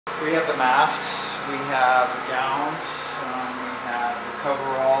We have the masks, we have the gowns, we have the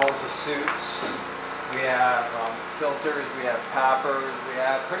coveralls, the suits, we have filters, we have pappers, we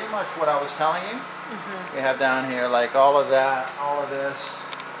have pretty much what I was telling you. We have down here, like all of that, all of this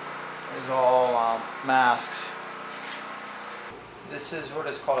is all masks. This is what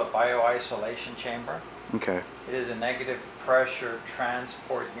is called a bio-isolation chamber. Okay. It is a negative pressure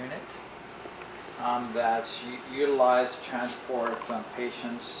transport unit that's utilized to transport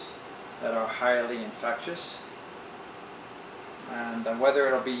patients that are highly infectious. And whether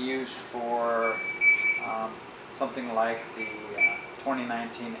it'll be used for something like the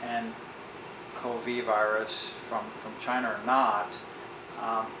 2019 nCoV virus from China or not,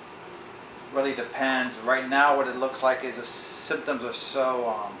 really depends. Right now what it looks like is the symptoms are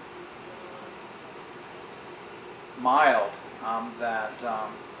so mild that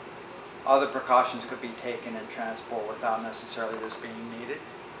other precautions could be taken in transport without necessarily this being needed.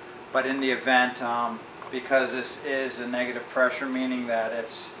 But in the event, because this is a negative pressure, meaning that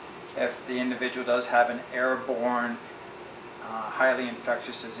if the individual does have an airborne highly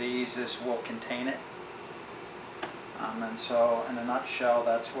infectious disease, this will contain it. And so in a nutshell,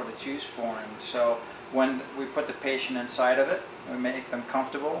 that's what it's used for. And so when we put the patient inside of it, we make them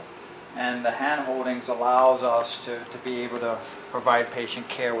comfortable, and the hand holdings allows us to be able to provide patient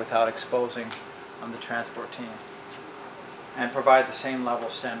care without exposing the transport team, and provide the same level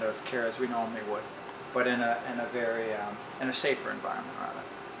standard of care as we normally would, but in a very in a safer environment rather.